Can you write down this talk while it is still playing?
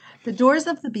The doors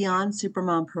of the Beyond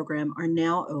Supermom program are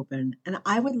now open, and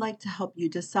I would like to help you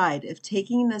decide if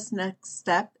taking this next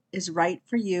step is right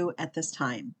for you at this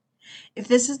time. If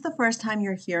this is the first time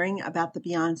you're hearing about the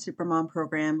Beyond Supermom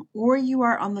program, or you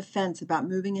are on the fence about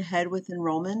moving ahead with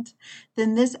enrollment,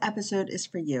 then this episode is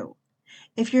for you.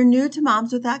 If you're new to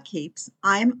Moms Without Capes,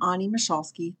 I'm Ani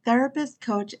Michalski, therapist,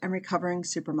 coach, and recovering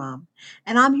supermom.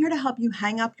 And I'm here to help you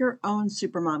hang up your own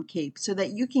supermom cape so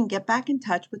that you can get back in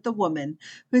touch with the woman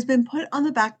who's been put on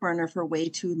the back burner for way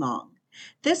too long.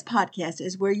 This podcast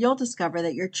is where you'll discover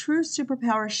that your true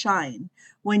superpowers shine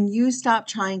when you stop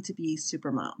trying to be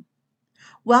supermom.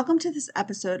 Welcome to this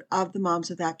episode of the Moms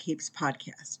Without Capes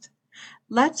podcast.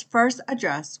 Let's first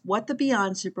address what the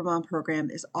Beyond Supermom program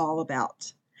is all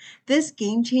about. This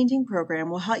game-changing program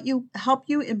will help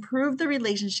you improve the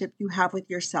relationship you have with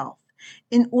yourself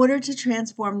in order to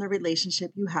transform the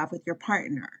relationship you have with your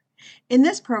partner. In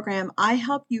this program, I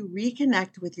help you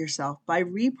reconnect with yourself by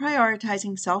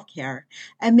reprioritizing self-care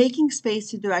and making space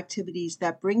to do activities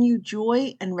that bring you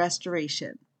joy and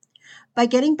restoration. By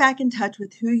getting back in touch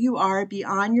with who you are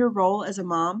beyond your role as a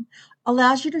mom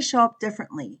allows you to show up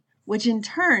differently, which in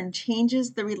turn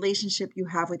changes the relationship you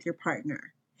have with your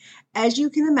partner. As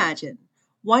you can imagine,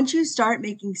 once you start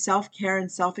making self-care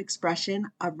and self-expression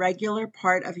a regular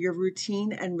part of your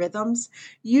routine and rhythms,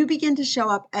 you begin to show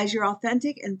up as your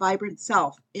authentic and vibrant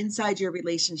self inside your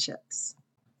relationships.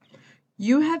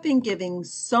 You have been giving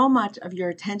so much of your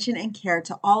attention and care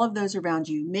to all of those around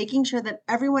you, making sure that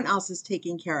everyone else is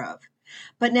taken care of.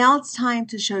 But now it's time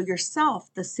to show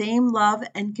yourself the same love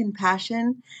and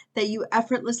compassion that you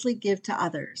effortlessly give to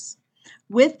others.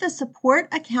 With the support,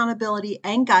 accountability,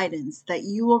 and guidance that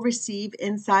you will receive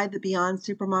inside the Beyond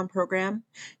Supermom program,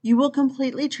 you will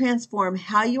completely transform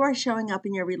how you are showing up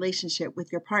in your relationship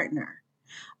with your partner.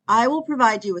 I will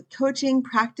provide you with coaching,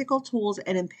 practical tools,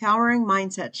 and empowering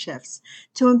mindset shifts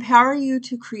to empower you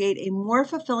to create a more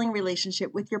fulfilling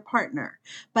relationship with your partner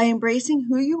by embracing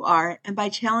who you are and by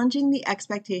challenging the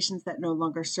expectations that no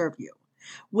longer serve you.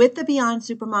 With the Beyond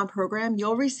Supermom program,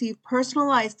 you'll receive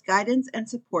personalized guidance and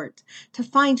support to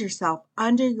find yourself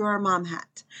under your mom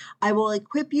hat. I will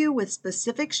equip you with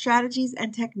specific strategies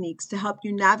and techniques to help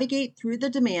you navigate through the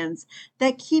demands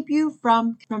that keep you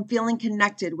from feeling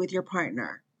connected with your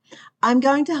partner. I'm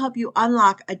going to help you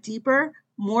unlock a deeper,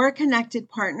 more connected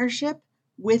partnership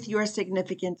with your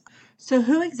significant other. So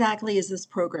who exactly is this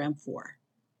program for?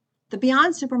 The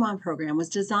Beyond Supermom program was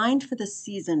designed for the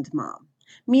seasoned mom,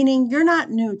 meaning you're not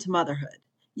new to motherhood.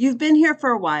 You've been here for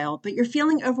a while, but you're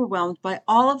feeling overwhelmed by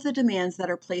all of the demands that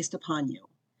are placed upon you.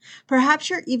 Perhaps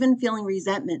you're even feeling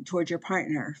resentment toward your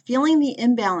partner, feeling the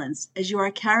imbalance as you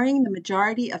are carrying the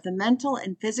majority of the mental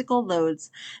and physical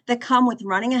loads that come with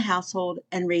running a household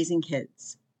and raising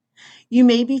kids. You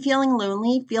may be feeling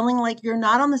lonely, feeling like you're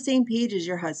not on the same page as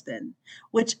your husband,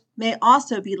 which may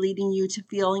also be leading you to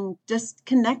feeling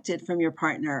disconnected from your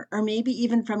partner, or maybe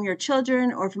even from your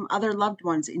children or from other loved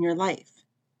ones in your life.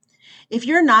 If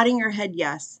you're nodding your head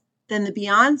yes, then the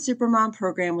Beyond Supermom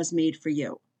program was made for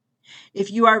you. If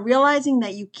you are realizing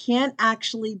that you can't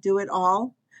actually do it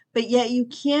all, but yet you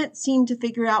can't seem to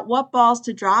figure out what balls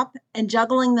to drop and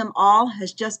juggling them all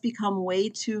has just become way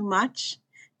too much,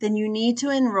 then you need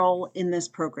to enroll in this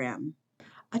program.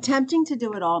 Attempting to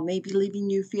do it all may be leaving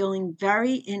you feeling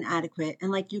very inadequate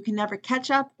and like you can never catch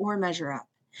up or measure up.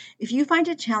 If you find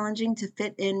it challenging to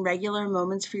fit in regular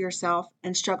moments for yourself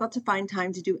and struggle to find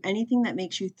time to do anything that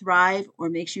makes you thrive or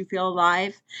makes you feel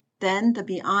alive, then the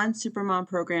Beyond Supermom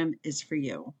program is for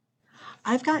you.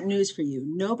 I've got news for you.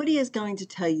 Nobody is going to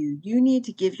tell you you need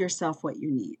to give yourself what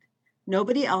you need.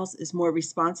 Nobody else is more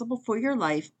responsible for your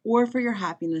life or for your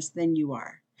happiness than you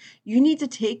are. You need to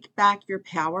take back your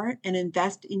power and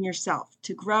invest in yourself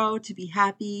to grow, to be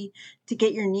happy, to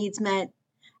get your needs met.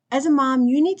 As a mom,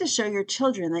 you need to show your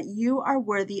children that you are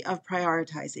worthy of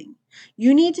prioritizing.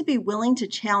 You need to be willing to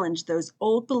challenge those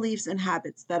old beliefs and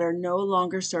habits that are no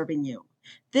longer serving you.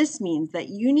 This means that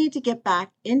you need to get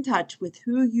back in touch with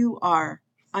who you are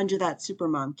under that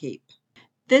supermom cape.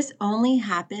 This only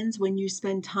happens when you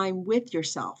spend time with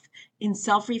yourself in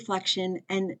self-reflection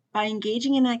and by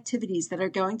engaging in activities that are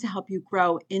going to help you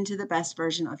grow into the best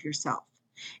version of yourself.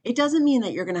 It doesn't mean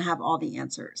that you're going to have all the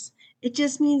answers. It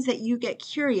just means that you get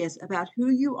curious about who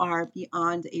you are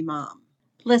beyond a mom.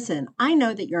 Listen, I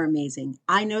know that you're amazing.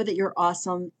 I know that you're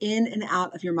awesome in and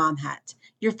out of your mom hat.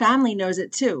 Your family knows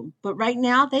it too, but right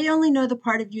now they only know the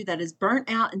part of you that is burnt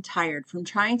out and tired from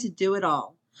trying to do it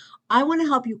all. I want to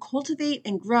help you cultivate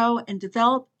and grow and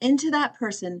develop into that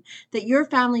person that your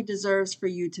family deserves for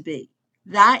you to be,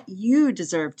 that you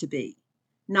deserve to be.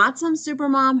 not some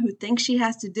supermom who thinks she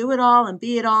has to do it all and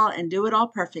be it all and do it all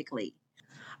perfectly.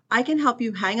 I can help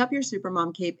you hang up your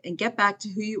supermom cape and get back to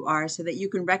who you are so that you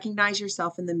can recognize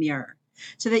yourself in the mirror,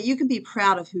 so that you can be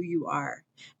proud of who you are,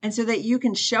 and so that you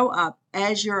can show up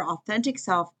as your authentic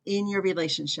self in your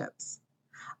relationships.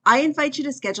 I invite you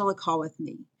to schedule a call with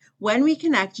me. When we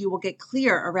connect, you will get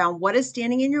clear around what is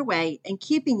standing in your way and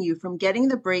keeping you from getting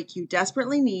the break you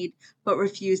desperately need but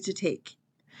refuse to take.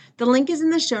 The link is in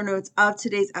the show notes of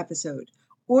today's episode,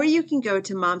 or you can go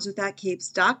to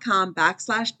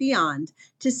momswiththatcapes.com/beyond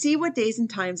to see what days and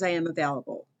times I am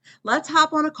available. Let's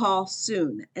hop on a call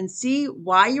soon and see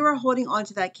why you are holding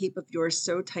onto that cape of yours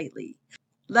so tightly.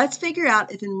 Let's figure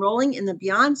out if enrolling in the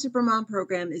Beyond Supermom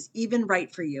program is even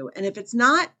right for you. And if that's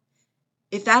not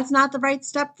the right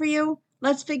step for you,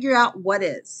 let's figure out what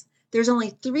is. There's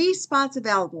only 3 spots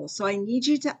available, so I need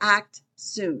you to act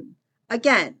soon.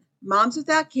 Again,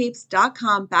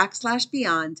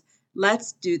 momswithoutcapes.com/beyond.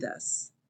 Let's do this.